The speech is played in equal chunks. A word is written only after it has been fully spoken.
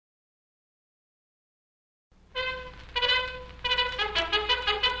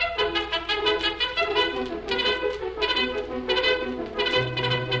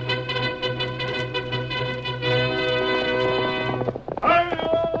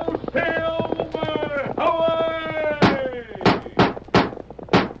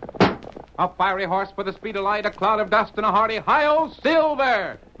A fiery horse with the speed of light, a cloud of dust, and a hearty hi-yo,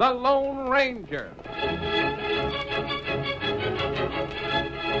 Silver, the Lone Ranger.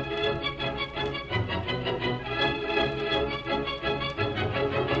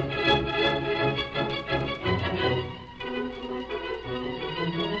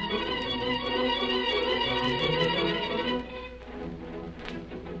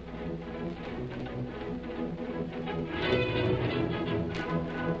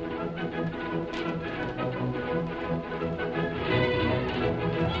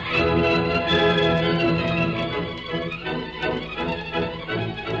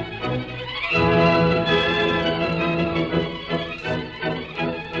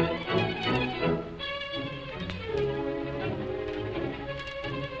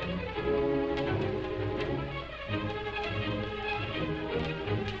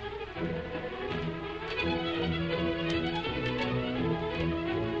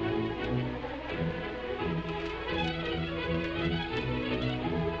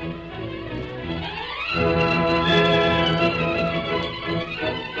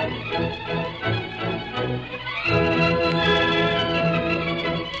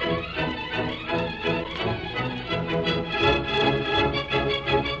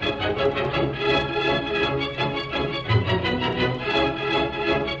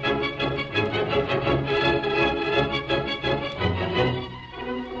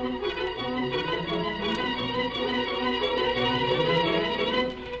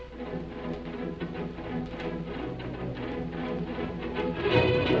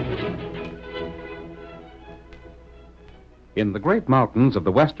 In the great mountains of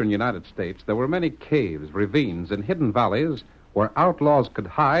the western United States, there were many caves, ravines, and hidden valleys where outlaws could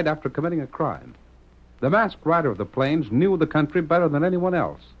hide after committing a crime. The masked rider of the plains knew the country better than anyone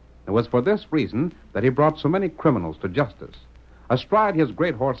else. It was for this reason that he brought so many criminals to justice. Astride his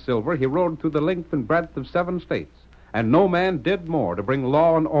great horse Silver, he rode through the length and breadth of 7 states, and no man did more to bring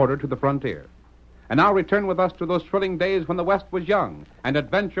law and order to the frontier. And now return with us to those thrilling days when the West was young, and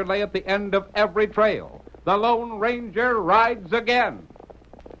adventure lay at the end of every trail. The Lone Ranger rides again.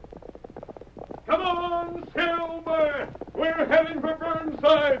 Come on, Silver! We're heading for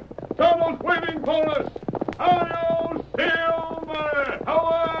Burnside. Tonto's waiting for us. Hi-yo, Silver!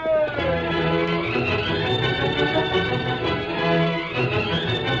 Away!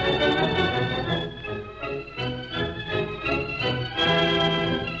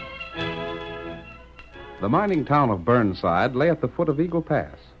 The mining town of Burnside lay at the foot of Eagle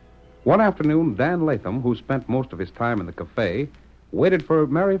Pass. One afternoon, Dan Latham, who spent most of his time in the cafe, waited for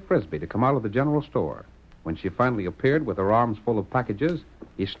Mary Frisbee to come out of the general store. When she finally appeared with her arms full of packages,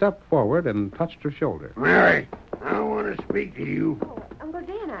 he stepped forward and touched her shoulder. Mary, I want to speak to you. Oh, Uncle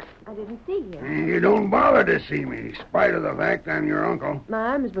Dan, I didn't see you. You don't bother to see me, in spite of the fact I'm your uncle. My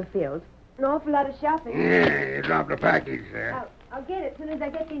arms were filled. An awful lot of shopping. Yeah, you dropped a package there. I'll get it as soon as I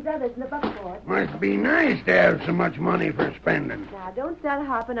get these others in the buckboard. Must be nice to have so much money for spending. Now, don't start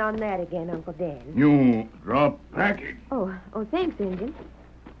harping on that again, Uncle Dan. You drop package. Oh, thanks, Injun.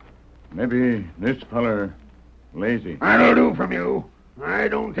 Maybe this feller lazy. That'll do from you. I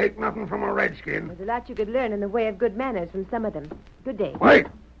don't take nothing from a redskin. There's a lot you could learn in the way of good manners from some of them. Good day. Wait.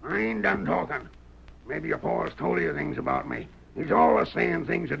 I ain't done talking. Maybe your pa's told you things about me. He's always saying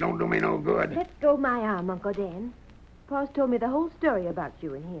things that don't do me no good. Let go my arm, Uncle Dan. Pa's told me the whole story about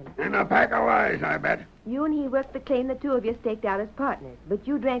you and him. And a pack of lies, I bet. You and he worked the claim the two of you staked out as partners, but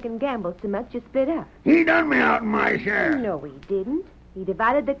you drank and gambled so much you split up. He done me out in my share. No, he didn't. He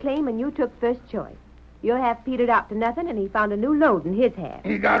divided the claim and you took first choice. Your half petered out to nothing, and he found a new load in his half.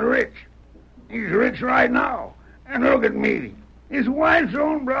 He got rich. He's rich right now. And look at me. His wife's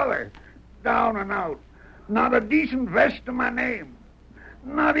own brother. Down and out. Not a decent vest to my name.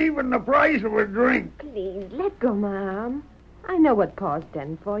 Not even the price of a drink. Please, let go my arm. I know what Pa's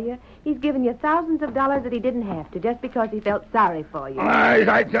done for you. He's given you thousands of dollars that he didn't have to, just because he felt sorry for you. Lies,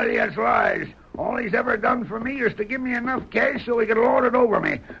 I tell you, it's lies. All he's ever done for me is to give me enough cash so he could lord it over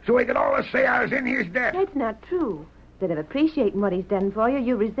me, so he could always say I was in his debt. That's not true. Instead of appreciating what he's done for you,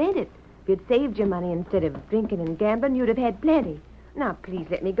 you resent it. If you'd saved your money instead of drinking and gambling, you'd have had plenty. Now, please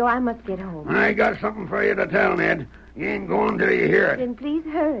let me go. I must get home. I got something for you to tell, Ned. You ain't going till you hear it. Then please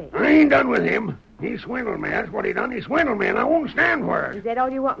hurry. I ain't done with him. He swindled me. That's what he done. He swindled me, and I won't stand for it. Is that all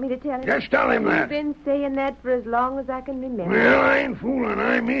you want me to tell him? Just tell him that. You've been saying that for as long as I can remember. Well, I ain't fooling.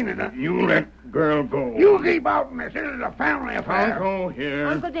 I mean it. You let girl go. You keep out in this. This is a family affair. I'll go here.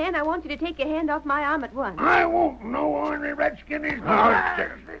 Uncle Dan, I want you to take your hand off my arm at once. I won't. No ornery redskin is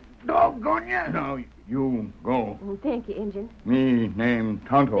doggone you. Now, you go. Oh, thank you, Injun. Me name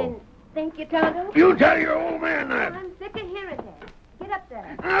Tonto. Then thank you, Tonto. You tell your old man that. I'm sick of hearing that. Get up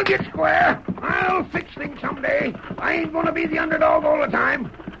sir. I'll get square. I'll fix things someday. I ain't going to be the underdog all the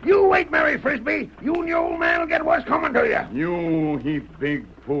time. You wait, Mary Frisbee. You and your old man will get what's coming to you. You, he big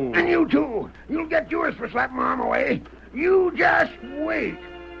fool. And you, too. You'll get yours for slapping my arm away. You just wait.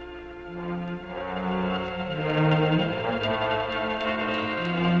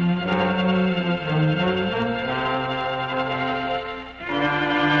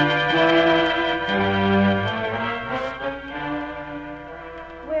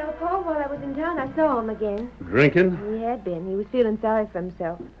 Well, Paul, while I was in town, I saw him again. Drinking? He had been. He was feeling sorry for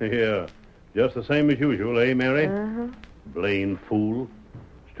himself. Yeah. Just the same as usual, eh, Mary? Uh-huh. Blamed fool.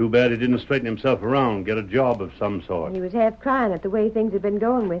 It's too bad he didn't straighten himself around, get a job of some sort. He was half crying at the way things had been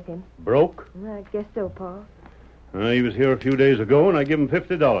going with him. Broke? I guess so, Paul. He was here a few days ago, and I give him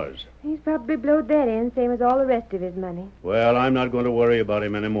 $50. He's probably blowed that in, same as all the rest of his money. Well, I'm not going to worry about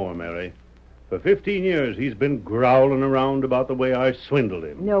him anymore, Mary. For 15 years, he's been growling around about the way I swindled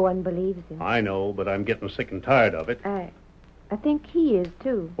him. No one believes him. I know, but I'm getting sick and tired of it. I think he is,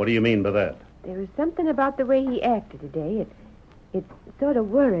 too. What do you mean by that? There was something about the way he acted today. It sort of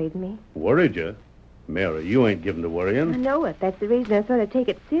worried me. Worried you? Mary, you ain't given to I worrying. know it. That's the reason I sort of take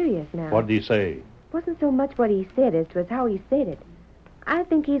it serious now. What'd he say? It wasn't so much what he said as to how he said it. I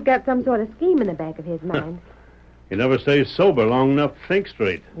think he's got some sort of scheme in the back of his mind. He never stays sober long enough to think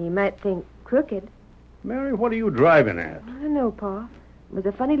straight. He might think crooked. Mary, what are you driving at? I don't know, Pa. There was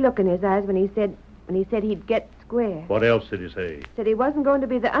a funny look in his eyes when he said he'd get square. What else did he say? Said he wasn't going to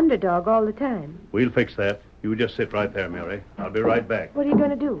be the underdog all the time. We'll fix that. You just sit right there, Mary. I'll be right back. What are you going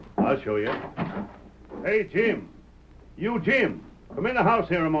to do? I'll show you. Hey, Jim. You, Jim. Come in the house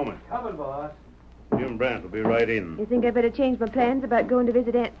here a moment. Coming, boss. Jim Brandt will be right in. You think I better change my plans about going to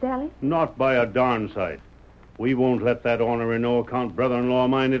visit Aunt Sally? Not by a darn sight. We won't let that ornery no-account brother-in-law of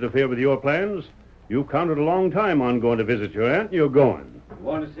mine interfere with your plans. You've counted a long time on going to visit your aunt. You're going. You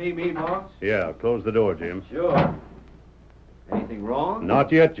want to see me, boss? Yeah, close the door, Jim. Sure. Anything wrong?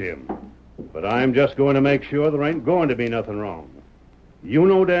 Not yet, Jim. But I'm just going to make sure there ain't going to be nothing wrong. You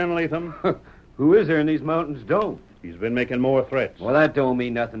know Dan Latham? Who is there in these mountains don't? He's been making more threats. Well, that don't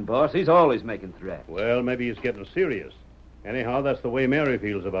mean nothing, boss. He's always making threats. Well, maybe he's getting serious. Anyhow, that's the way Mary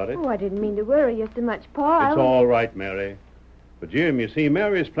feels about it. Oh, I didn't mean to worry you so much, Pa. It's all right, Mary. But, Jim, you see,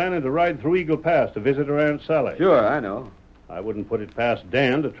 Mary's planning to ride through Eagle Pass to visit her Aunt Sally. Sure, I know. I wouldn't put it past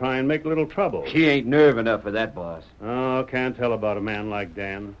Dan to try and make a little trouble. She ain't nerve enough for that, boss. Oh, can't tell about a man like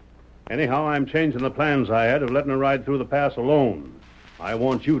Dan. Anyhow, I'm changing the plans I had of letting her ride through the pass alone. I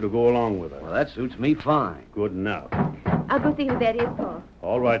want you to go along with her. Well, that suits me fine. Good enough. I'll go see who that is, Pa.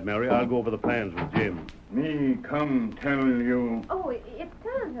 All right, Mary, I'll go over the plans with Jim. Me come tell you. Oh, it's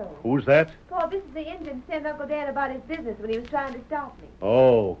Tonto. Who's that? Pa, this is the Indian sent Uncle Dan about his business when he was trying to stop me.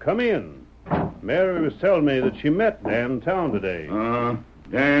 Oh, come in. Mary was telling me that she met Dan in town today.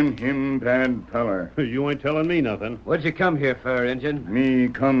 Dan him bad feller. You ain't telling me nothing. What'd you come here for, Injun? Me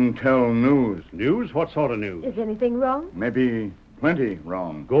come tell news. News? What sort of news? Is anything wrong? Maybe plenty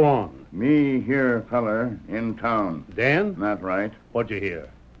wrong. Go on. Me hear feller in town. Dan? That right. What'd you hear?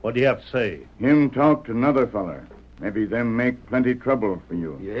 What do you have to say? Him talk to another feller. Maybe them make plenty trouble for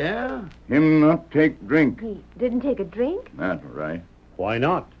you. Yeah? Him not take drink. He didn't take a drink? That right. Why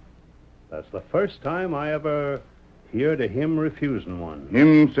not? That's the first time I ever heard of him refusing one.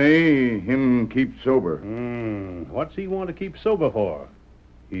 Him say him keep sober. What's he want to keep sober for?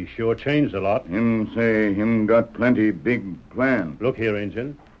 He sure changed a lot. Him say him got plenty big plan. Look here,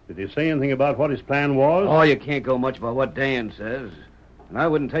 Injun. Did he say anything about what his plan was? Oh, you can't go much by what Dan says. And I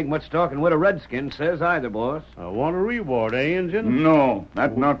wouldn't take much stock in what a redskin says either, boss. I want a reward, eh, Injun? No,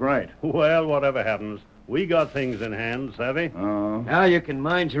 that's not right. Well, whatever happens, we got things in hand, savvy? Now you can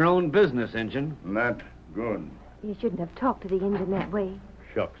mind your own business, Injun. That good. You shouldn't have talked to the Indian that way.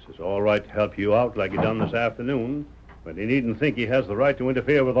 Shucks, it's all right to help you out like you done this afternoon, but he needn't think he has the right to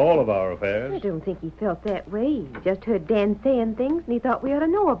interfere with all of our I affairs. don't think he felt that way. He just heard Dan saying things, and he thought we ought to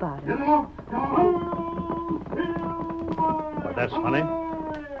know about it. But that's funny.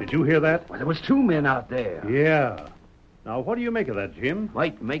 Did you hear that? Well, there was 2 men out there. Yeah. Now, what do you make of that, Jim?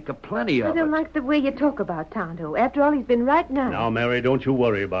 Might make a plenty I of don't it. like the way you talk about Tonto. After all, he's been right nice. Now, Mary, don't you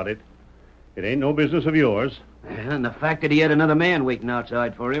worry about it. It ain't no business of yours. And the fact that he had another man waiting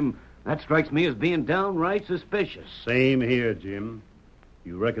outside for him, that strikes me as being downright suspicious. Same here, Jim.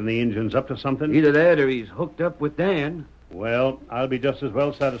 You reckon the Injun's up to something? Either that or he's hooked up with Dan. Well, I'll be just as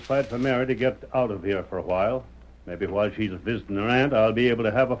well satisfied for Mary to get out of here for a while. Maybe while she's visiting her aunt, I'll be able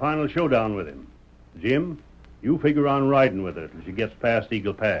to have a final showdown with him. Jim, you figure on riding with her till she gets past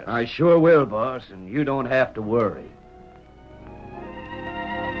Eagle Pass. I sure will, boss, and you don't have to worry.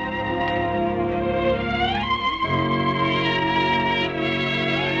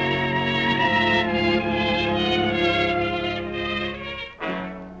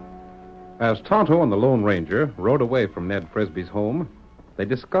 As Tonto and the Lone Ranger rode away from Ned Frisbee's home, they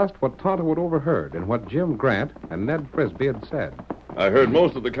discussed what Tonto had overheard and what Jim Grant and Ned Frisbee had said. I heard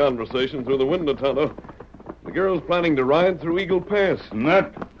most of the conversation through the window, Tonto. The girl's planning to ride through Eagle Pass.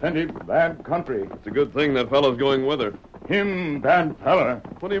 Not plenty bad country. It's a good thing that fellow's going with her. Him bad fella.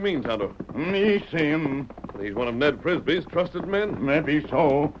 What do you mean, Tonto? Me see him. He's one of Ned Frisbee's trusted men. Maybe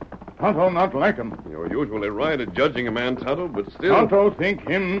so. Tonto not like him. You're usually right at judging a man, Tonto, but still... Tonto think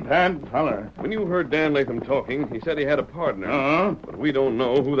him bad fella. When you heard Dan Latham talking, he said he had a partner. Uh-huh. But we don't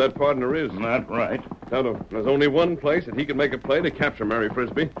know who that partner is. Not right. Tonto, there's only one place that he can make a play to capture Mary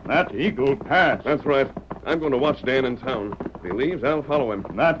Frisbee. That Eagle Pass. That's right. I'm going to watch Dan in town. If he leaves, I'll follow him.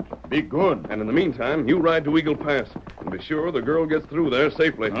 That be good. And in the meantime, you ride to Eagle Pass. And be sure the girl gets through there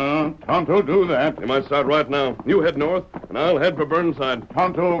safely. Tonto do that. They might start right now. You head north, and I'll head for Burnside.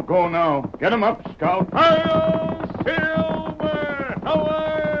 Tonto go now. Get him up, Scout. Hi-yo, Silver! Away!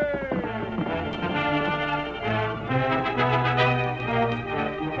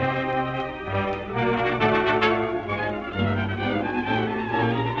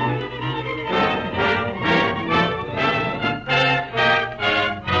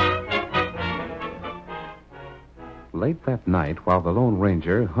 Late that night, while the Lone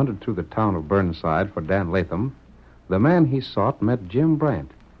Ranger hunted through the town of Burnside for Dan Latham, the man he sought met Jim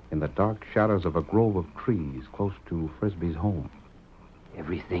Brant in the dark shadows of a grove of trees close to Frisbee's home.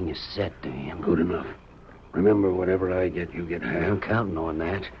 Everything is set, Dan. Good enough. Remember, whatever I get, you get half. I'm counting on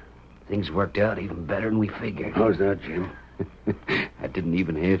that. Things worked out even better than we figured. How's that, Jim? I didn't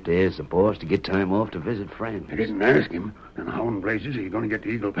even have to ask the boss to get time off to visit friends. You didn't ask him. Then how in blazes are you going to get to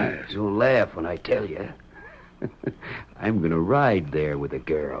Eagle Pass? You'll laugh when I tell you. I'm going to ride there with a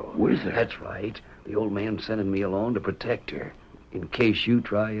girl. With her? That's right. The old man's sending me along to protect her, in case you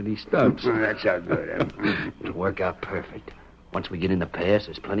try any stunts. That's how good. It'll work out perfect. Once we get in the pass,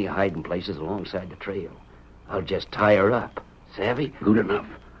 there's plenty of hiding places alongside the trail. I'll just tie her up. Savvy? Good enough.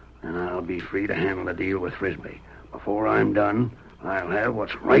 And I'll be free to handle the deal with Frisbee. Before I'm done, I'll have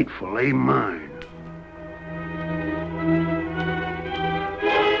what's rightfully mine.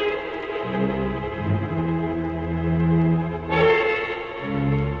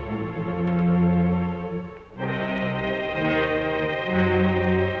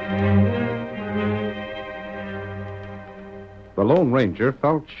 The Lone Ranger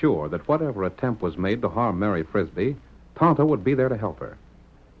felt sure that whatever attempt was made to harm Mary Frisbee, Tonto would be there to help her.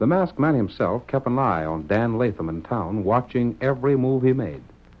 The masked man himself kept an eye on Dan Latham in town, watching every move he made.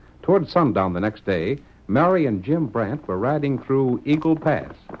 Toward sundown the next day, Mary and Jim Brant were riding through Eagle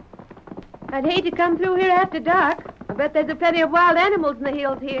Pass. I'd hate to come through here after dark. I bet there's a plenty of wild animals in the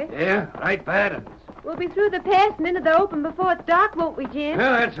hills here. Yeah, right bad uns. We'll be through the pass and into the open before it's dark, won't we, Jim?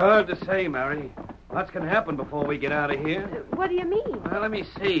 Well, that's hard to say, Mary. Lots can happen before we get out of here. What do you mean? Well, let me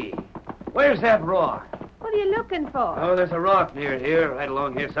see. Where's that rock? What are you looking for? Oh, there's a rock near here, right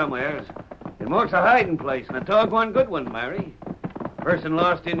along here somewheres. It marks a hiding place, and a doggone good one, Mary. A person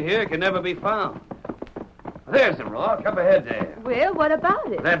lost in here can never be found. There's the rock, up ahead there. Well, what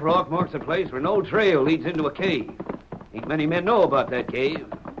about it? That rock marks a place where no trail leads into a cave. Ain't many men know about that cave.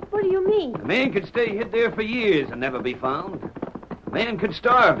 What do you mean? A man could stay hid there for years and never be found. A man could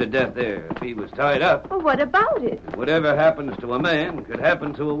starve to death there if he was tied up. Well, what about it? Whatever happens to a man could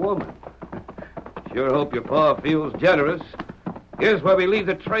happen to a woman. Sure hope your pa feels generous. Here's where we leave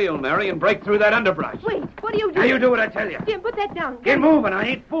the trail, Mary, and break through that underbrush. Wait, what are you Now doing? you do what I tell you. Jim, put that down. Get moving. I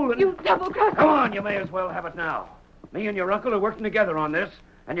ain't fooling. You double-crossed. Come on, you may as well have it now. Me and your uncle are working together on this,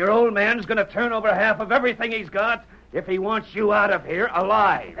 and your old man's going to turn over half of everything he's got if he wants you out of here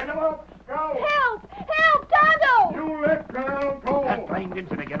alive. Get him up, Scout. Help! Help, Tonto! You let girl go. That blamed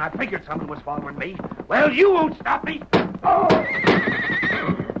engine again. I figured someone was following me. Well, you won't stop me. Oh!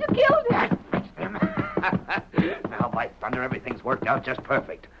 You killed him. That fixed him. Now, by thunder, everything's worked out just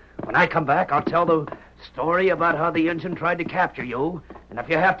perfect. When I come back, I'll tell the story about how the engine tried to capture you, and if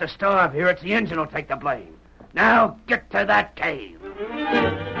you have to starve here, it's the engine who'll take the blame. Now, get to that cave.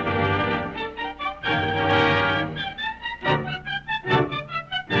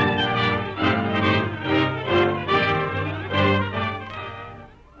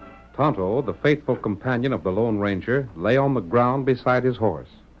 Tonto, the faithful companion of the Lone Ranger, lay on the ground beside his horse.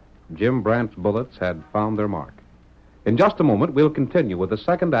 Jim Brant's bullets had found their mark. In just a moment, we'll continue with the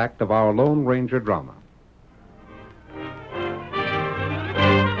second act of our Lone Ranger drama.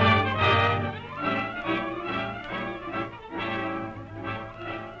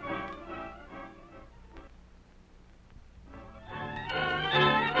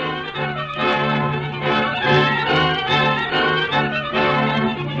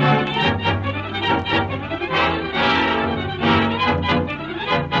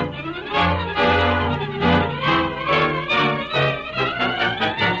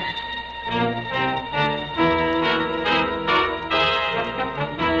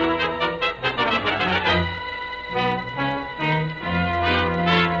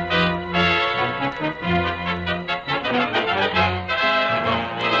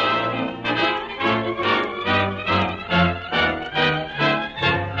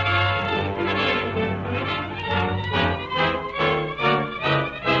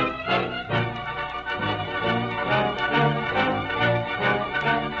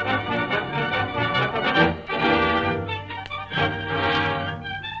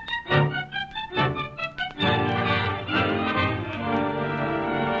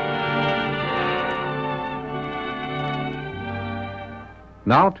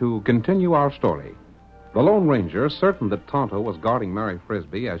 Now to continue our story. The Lone Ranger, certain that Tonto was guarding Mary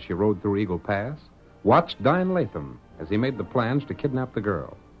Frisbee as she rode through Eagle Pass, watched Dan Latham as he made the plans to kidnap the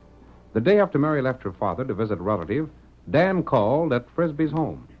girl. The day after Mary left her father to visit a relative, Dan called at Frisbee's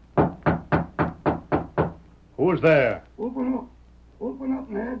home. Who's there? Open up. Open up,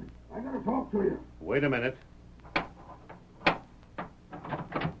 Ned. I gotta talk to you. Wait a minute.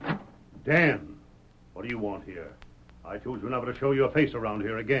 Dan, what do you want here? I told you never to show your face around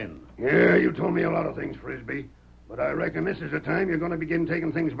here again. Yeah, you told me a lot of things, Frisbee. But I reckon this is the time you're going to begin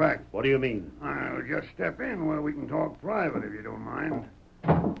taking things back. What do you mean? I'll just step in where we can talk private, if you don't mind.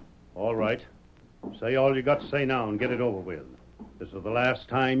 All right. Say all you got to say now and get it over with. This is the last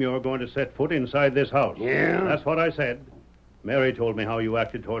time you're going to set foot inside this house. Yeah? That's what I said. Mary told me how you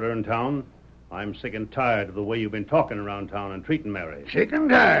acted toward her in town. I'm sick and tired of the way you've been talking around town and treating Mary. Sick and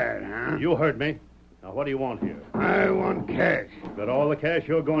tired, huh? You heard me. Now, what do you want here? I want cash. You've got all the cash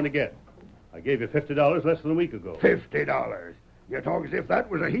you're going to get. I gave you $50 less than a week ago. $50. You talk as if that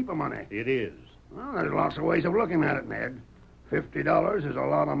was a heap of money. It is. Well, there's lots of ways of looking at it, Ned. $50 is a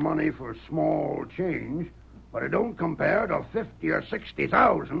lot of money for small change, but it don't compare to 50 or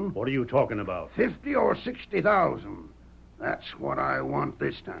 60,000. What are you talking about? 50 or 60,000. That's what I want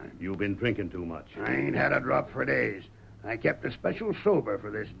this time. You've been drinking too much. I ain't had a drop for days. I kept a special sober for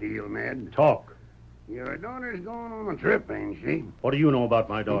this deal, Ned. Talk. Your daughter's going on a trip, ain't she? What do you know about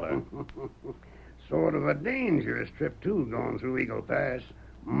my daughter? Sort of a dangerous trip, too, going through Eagle Pass.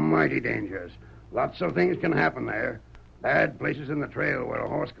 Mighty dangerous. Lots of things can happen there. Bad places in the trail where a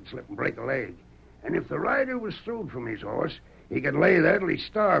horse could slip and break a leg. And if the rider was throwed from his horse, he could lay there till he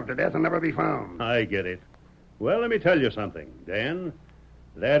starved to death and never be found. I get it. Well, let me tell you something, Dan.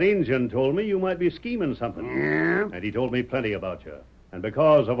 That Injun told me you might be scheming something. Yeah? And he told me plenty about you. And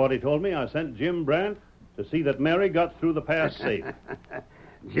because of what he told me, I sent Jim Brandt to see that Mary got through the pass safe.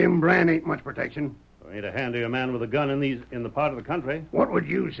 Jim Brand ain't much protection. There ain't a handier man with a gun in the part of the country. What would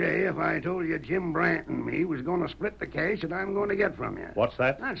you say if I told you Jim Brandt and me was going to split the cash that I'm going to get from you? What's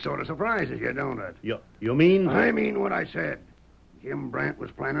that? That sort of surprises you, don't it? You mean? I mean what I said. Jim Brandt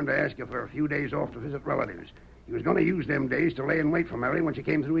was planning to ask you for a few days off to visit relatives. He was going to use them days to lay in wait for Mary when she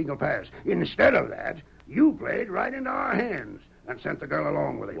came through Eagle Pass. Instead of that, you played right into our hands and sent the girl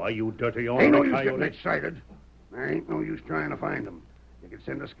along with him. Why, you dirty Ain't no ornery use getting coyote. excited. There ain't no use trying to find them. You could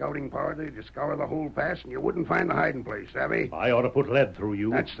send a scouting party to scour the whole pass, and you wouldn't find the hiding place, savvy? I ought to put lead through you.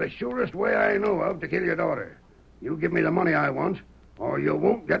 That's the surest way I know of to kill your daughter. You give me the money I want, or you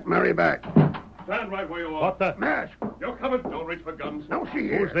won't get Mary back. Stand right where you are. What the? Mask! You're coming. Don't reach for guns. Now see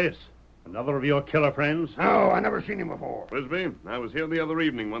here. Who's this? Another of your killer friends? No, I never seen him before. Frisbee, I was here the other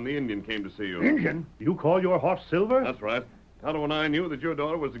evening when the Indian came to see you. Injun? You call your horse Silver? That's right. Tonto and I knew that your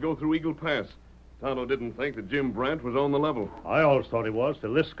daughter was to go through Eagle Pass. Tonto didn't think that Jim Brandt was on the level. I always thought he was,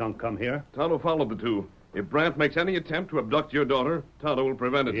 till this skunk come here. Tonto followed the two. If Brandt makes any attempt to abduct your daughter, Tonto will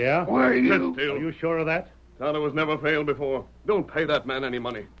prevent it. Yeah? Why are you... Sit still. Are you sure of that? Tonto has never failed before. Don't pay that man any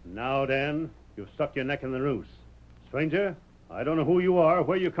money. Now, Dan, you've stuck your neck in the noose. Stranger, I don't know who you are or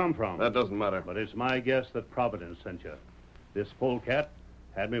where you come from. That doesn't matter. But it's my guess that Providence sent you. This polecat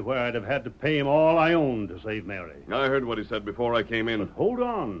had me where I'd have had to pay him all I owned to save Mary. I heard what he said before I came in. But hold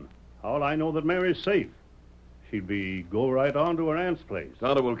on. How'll I know that Mary's safe? She'd go right on to her aunt's place.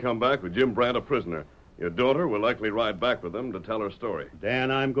 Tonto will come back with Jim Brandt a prisoner. Your daughter will likely ride back with them to tell her story. Dan,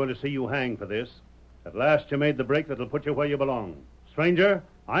 I'm going to see you hang for this. At last you made the break that'll put you where you belong. Stranger,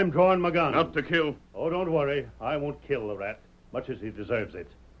 I'm drawing my gun. Not to kill. Oh, don't worry. I won't kill the rat, much as he deserves it.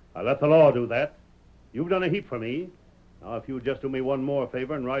 I'll let the law do that. You've done a heap for me. Now, if you'd just do me one more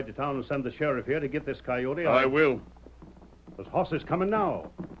favor and ride to town and send the sheriff here to get this coyote... I will. There's horses coming now.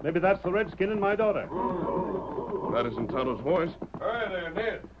 Maybe that's the redskin and my daughter. That isn't Tonto's voice. Hi there,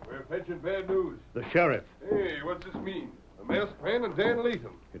 Ned. We're fetching bad news. The sheriff. Hey, what's this mean? A masked man and Dan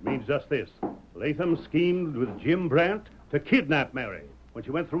Latham. It means just this. Latham schemed with Jim Brandt to kidnap Mary when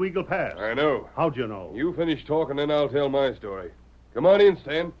she went through Eagle Pass. I know. How'd you know? You finish talking, then I'll tell my story. Come on in,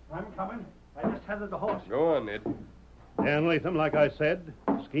 Stan. I'm coming. I just tethered the horse. Go on, Ned. Dan Latham, like I said,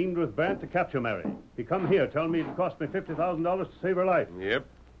 schemed with Brandt to capture Mary. He come here telling me it cost me $50,000 to save her life. Yep.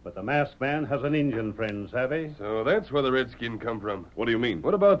 But the masked man has an Indian friend, savvy? So that's where the redskin come from. What do you mean?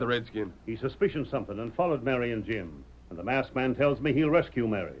 What about the redskin? He suspicioned something and followed Mary and Jim. And the masked man tells me he'll rescue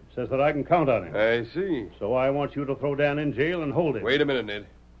Mary. Says that I can count on him. I see. So I want you to throw Dan in jail and hold him. Wait a minute, Ned.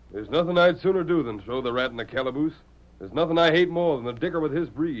 There's nothing I'd sooner do than throw the rat in the calaboose. There's nothing I hate more than a dicker with his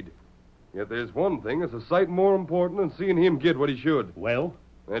breed. Yet there's one thing that's a sight more important than seeing him get what he should. Well?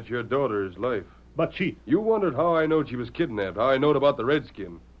 That's your daughter's life. But she... You wondered how I knowed she was kidnapped, how I knowed about the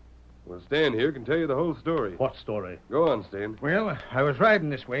redskin. Well, Stan here can tell you the whole story. What story? Go on, Stan. Well, I was riding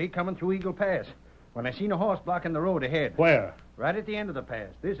this way, coming through Eagle Pass, when I seen a horse blocking the road ahead. Where? Right at the end of the pass,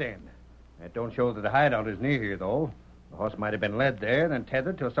 this end. That don't show that the hideout is near here, though. The horse might have been led there, then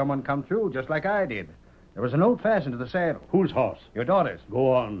tethered till someone come through, just like I did. There was a note fastened to the saddle. Whose horse? Your daughter's.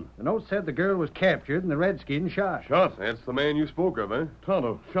 Go on. The note said the girl was captured and the redskins shot. Shot? That's the man you spoke of, eh?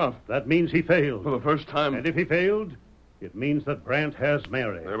 Tonto, shot. That means he failed. For the first time. And if he failed, it means that Brant has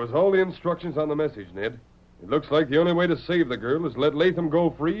Mary. There was all the instructions on the message, Ned. It looks like the only way to save the girl is let Latham go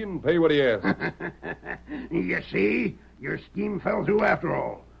free and pay what he asks. You see? Your scheme fell through after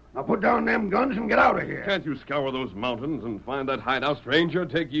all. Now put down them guns and get out of here. Can't you scour those mountains and find that hideout? Stranger,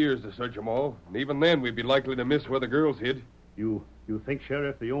 it'd take years to search them all. And even then, we'd be likely to miss where the girl's hid. You think,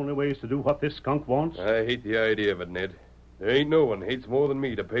 Sheriff, the only way is to do what this skunk wants? I hate the idea of it, Ned. There ain't no one hates more than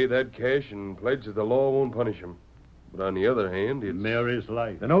me to pay that cash and pledge that the law won't punish him. But on the other hand, it's... Mary's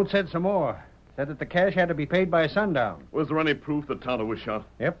life. The note said some more. Said that the cash had to be paid by sundown. Was there any proof that Tonto was shot?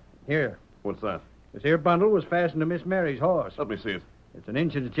 Yep, here. What's that? This here bundle was fastened to Miss Mary's horse. Let me see it. It's an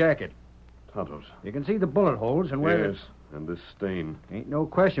Injun's jacket. Tonto's. You can see the bullet holes and where... Yes, and this stain. Ain't no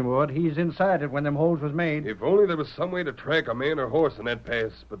question, Wood. He's inside it when them holes was made. If only there was some way to track a man or horse in that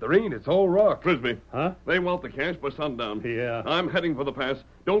pass. But there ain't. It's all rock. Frisbee. Huh? They want the cash by sundown. Yeah. I'm heading for the pass.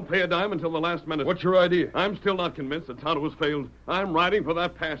 Don't pay a dime until the last minute. What's your idea? I'm still not convinced that Tonto has failed. I'm riding for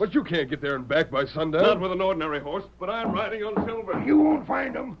that pass. But you can't get there and back by sundown. Not with an ordinary horse, but I'm riding on silver. You won't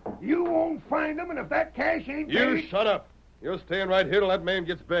find them. You won't find them, and if that cash ain't You paid... shut up. You're staying right here till that man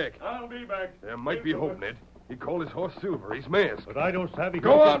gets back. I'll be back. There might be hope, Ned. He called his horse Silver. He's masked. But I don't savvy...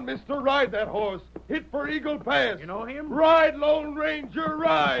 Go on, mister. Ride that horse. Hit for Eagle Pass. You know him? Ride, Lone Ranger,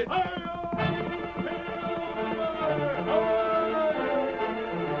 ride.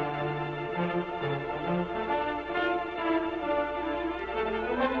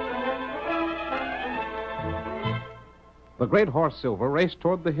 The great horse Silver raced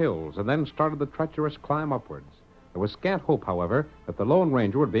toward the hills and then started the treacherous climb upwards. There was scant hope, however, that the Lone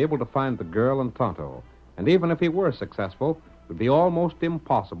Ranger would be able to find the girl and Tonto. And even if he were successful, it would be almost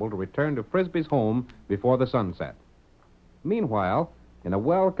impossible to return to Frisbee's home before the sunset. Meanwhile, in a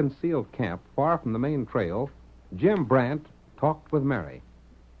well-concealed camp far from the main trail, Jim Brant talked with Mary.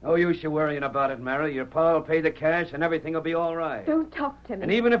 No use you worrying about it, Mary. Your pa'll pay the cash and everything will be all right. Don't talk to me.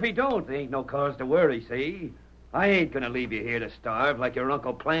 And even if he don't, there ain't no cause to worry, see? I ain't going to leave you here to starve like your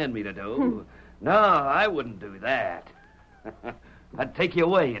uncle planned me to do. No, I wouldn't do that. I'd take you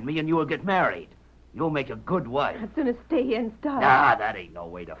away, and me and you will get married. You'll make a good wife. I'd sooner stay here and starve. Ah, that ain't no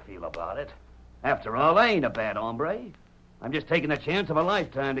way to feel about it. After all, I ain't a bad hombre. I'm just taking the chance of a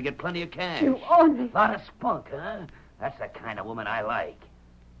lifetime to get plenty of cash. You only... Lot of spunk, huh? That's the kind of woman I like.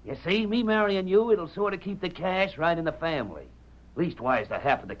 You see, me marrying you, it'll sort of keep the cash right in the family. Leastwise, the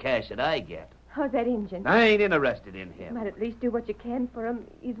half of the cash that I get. How's that Injun? I ain't interested in him. Might at least do what you can for him.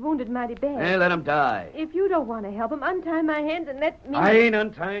 He's wounded mighty bad. Hey, let him die. If you don't want to help him, untie my hands and let me... I ain't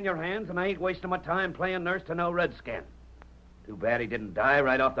untying your hands, and I ain't wasting my time playing nurse to no redskin. Too bad he didn't die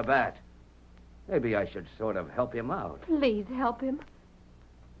right off the bat. Maybe I should sort of help him out. Please help him.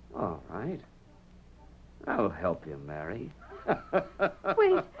 All right. I'll help you, Mary.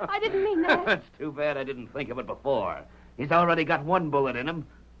 Wait, I didn't mean that. It's too bad I didn't think of it before. He's already got one bullet in him.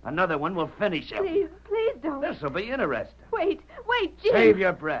 Another one will finish him. Please don't. This'll be interesting. Wait, Jim. Save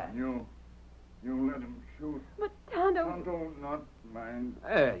your breath. You let him shoot. But Tonto... Tonto, not mine.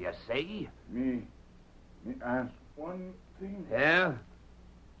 There, you see? Me ask one thing. Yeah?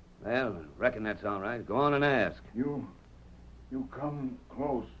 Well, reckon that's all right. Go on and ask. You come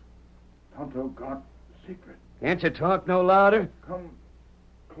close. Tonto got secret. Can't you talk no louder? Come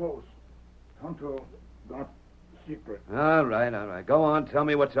close. Tonto got secret. All right. Go on, tell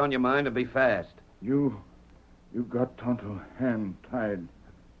me what's on your mind and be fast. You got Tonto hand tied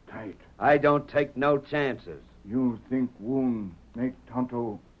tight. I don't take no chances. You think wound make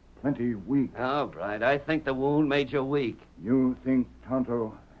Tonto plenty weak. All right, I think the wound made you weak. You think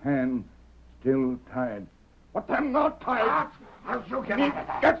Tonto hand still tied. But them not tied. I'll shoot you.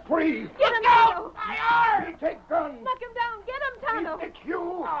 Get free. Get him, Tonto. Fire! Take gun. Knock him down. Get him, Tonto. It's you.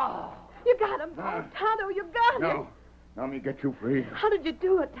 Oh. You got him. Tonto, you got him. No. Now me get you free. How did you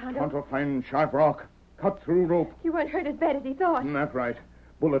do it, Tonto? Tonto find sharp rock. Cut through rope. You weren't hurt as bad as he thought. That's right.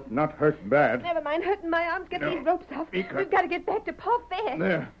 Bullet not hurt bad. Never mind hurting my arms. Get No. these ropes off. Be cut. We've got to get back to Pa fast.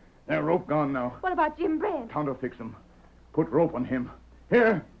 There, rope gone now. What about Jim Brand? Tonto fix him. Put rope on him.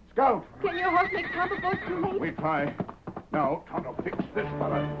 Here, Scout. Can your horse make trouble before it's too late? We try. Now, Tonto fix this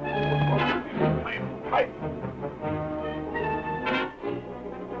fella. Tight.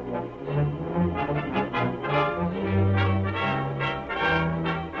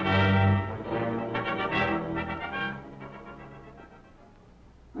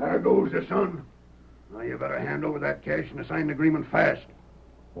 There goes the sun. Now you better hand over that cash and sign the agreement fast.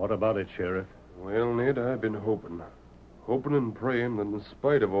 What about it, Sheriff? Well, Ned, I've been hoping. Hoping and praying that in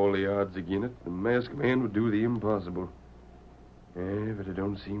spite of all the odds against it, the masked man would do the impossible. But it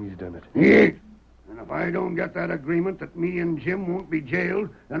don't seem he's done it. He ain't. And if I don't get that agreement that me and Jim won't be jailed,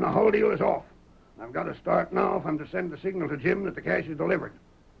 then the whole deal is off. I've got to start now if I'm to send the signal to Jim that the cash is delivered.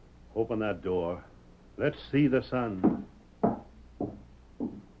 Open that door. Let's see the sun.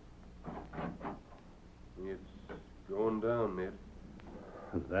 It's going down, Ned.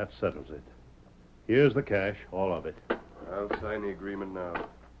 That settles it. Here's the cash, all of it. I'll sign the agreement now.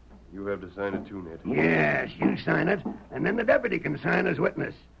 You have to sign it too, Ned. Yes, you sign it, and then the deputy can sign as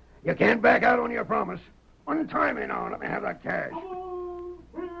witness. You can't back out on your promise. Untie me now and let me have that cash.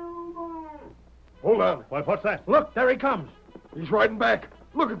 Hold on. Why, what's that? Look, there he comes. He's riding back.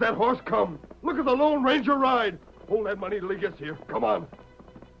 Look at that horse come. Look at the Lone Ranger ride. Hold that money till he gets here. Come on.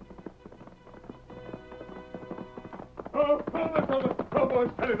 Oh, boy,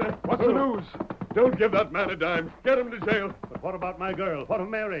 steady there. What's the news? Don't give that man a dime. Get him to jail. But what about my girl? What of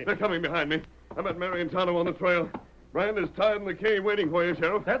Mary? They're coming behind me. I met Mary and Tonto on the trail. Brand is tied in the cave waiting for you,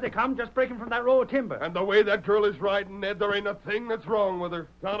 Sheriff. There they come, just breaking from that row of timber. And the way that girl is riding, Ned, there ain't a thing that's wrong with her.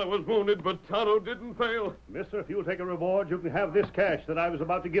 Tonto was wounded, but Tonto didn't fail. Mister, if you'll take a reward, you can have this cash that I was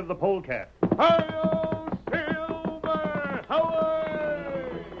about to give the polecat. Hi-yo, Silver! Away!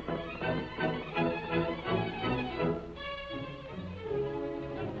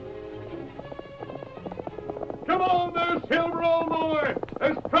 Come on there, Silver, old boy!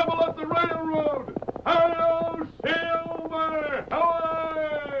 There's trouble at the railroad! Hi-yo, Silver! Away!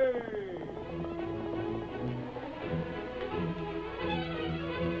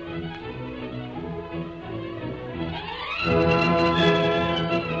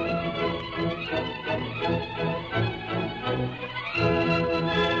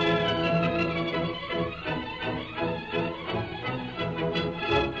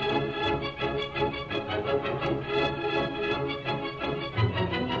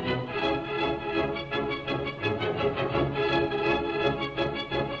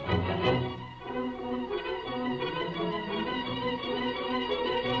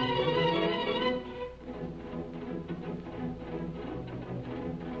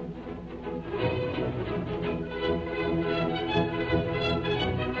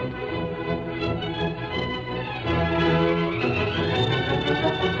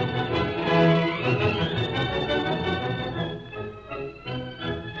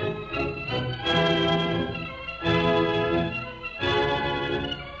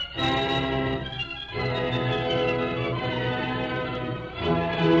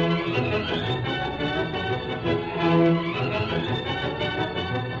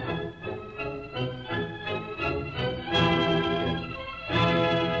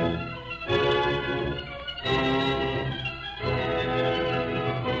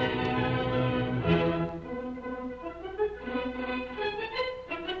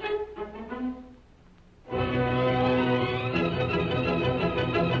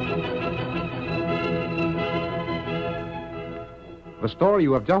 The story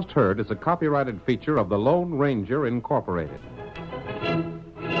you have just heard is a copyrighted feature of the Lone Ranger Incorporated.